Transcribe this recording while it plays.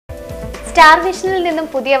Star വിഷനിൽ നിന്നും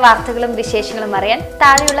പുതിയ വാർത്തകളും വിശേഷങ്ങളും അറിയാൻ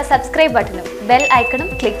താഴെയുള്ള സബ്സ്ക്രൈബ് ബട്ടണും ബെൽ ഐക്കണും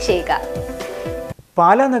ക്ലിക്ക് ചെയ്യുക.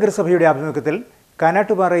 പാലാ നഗരസഭയുടെ ആഭിമുഖ്യത്തിൽ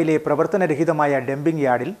കാനാട്ടുപാറയിലെ പ്രവർത്തനരഹിതമായ ഡംപിംഗ്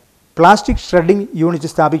യാർഡിൽ പ്ലാസ്റ്റിക് ഷ്രെഡിംഗ്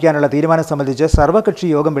യൂണിറ്റ് സ്ഥാപിക്കാനുള്ള തീരുമാനം സംബന്ധിച്ച് സർവകക്ഷി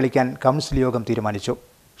യോഗം വിളിക്കാൻ കൗൺസിൽ യോഗം തീരുമാനിച്ചു.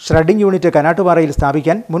 ഷ്രെഡിംഗ് യൂണിറ്റ് കാനാട്ടുപാറയിൽ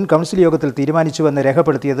സ്ഥാപിക്കാൻ മുൻ കൗൺസിൽ യോഗത്തിൽ തീരുമാനിച്ചുവെന്ന്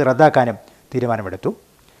രേഖപ്പെടുത്തിയത് റദ്ദാക്കാനും തീരുമാനമെടുത്തു.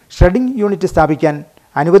 ഷ്രെഡിംഗ് യൂണിറ്റ് സ്ഥാപിക്കാൻ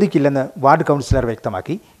അനുവദിക്കില്ലെന്ന് വാർഡ് കൗൺസിലർ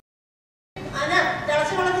വ്യക്തമാക്കി.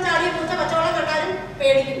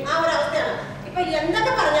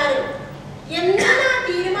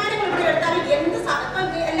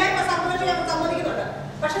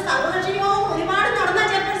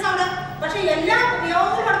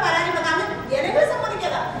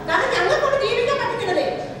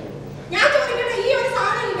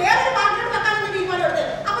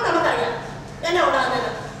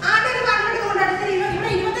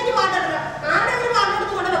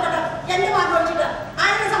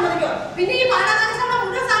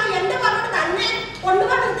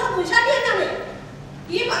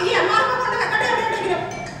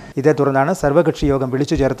 ഇതേ തുടർന്നാണ് സർവകക്ഷി യോഗം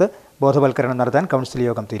വിളിച്ചു ചേർത്ത് ബോധവൽക്കരണം നടത്താൻ കൗൺസിൽ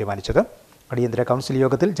യോഗം തീരുമാനിച്ചത്. അടിയന്തര കൗൺസിൽ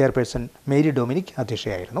യോഗത്തിൽ ചെയർപേഴ്സൺ മേരി ഡൊമിനിക്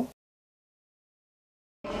അധ്യക്ഷയായിരുന്നു.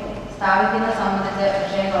 സ്ഥാപിക്കുന്ന സംബന്ധിച്ച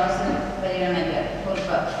വിഷയം കൗൺസിൽ പരിഗണനയ്ക്ക്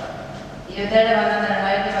കുറിപ്പ്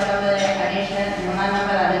 27/11/2023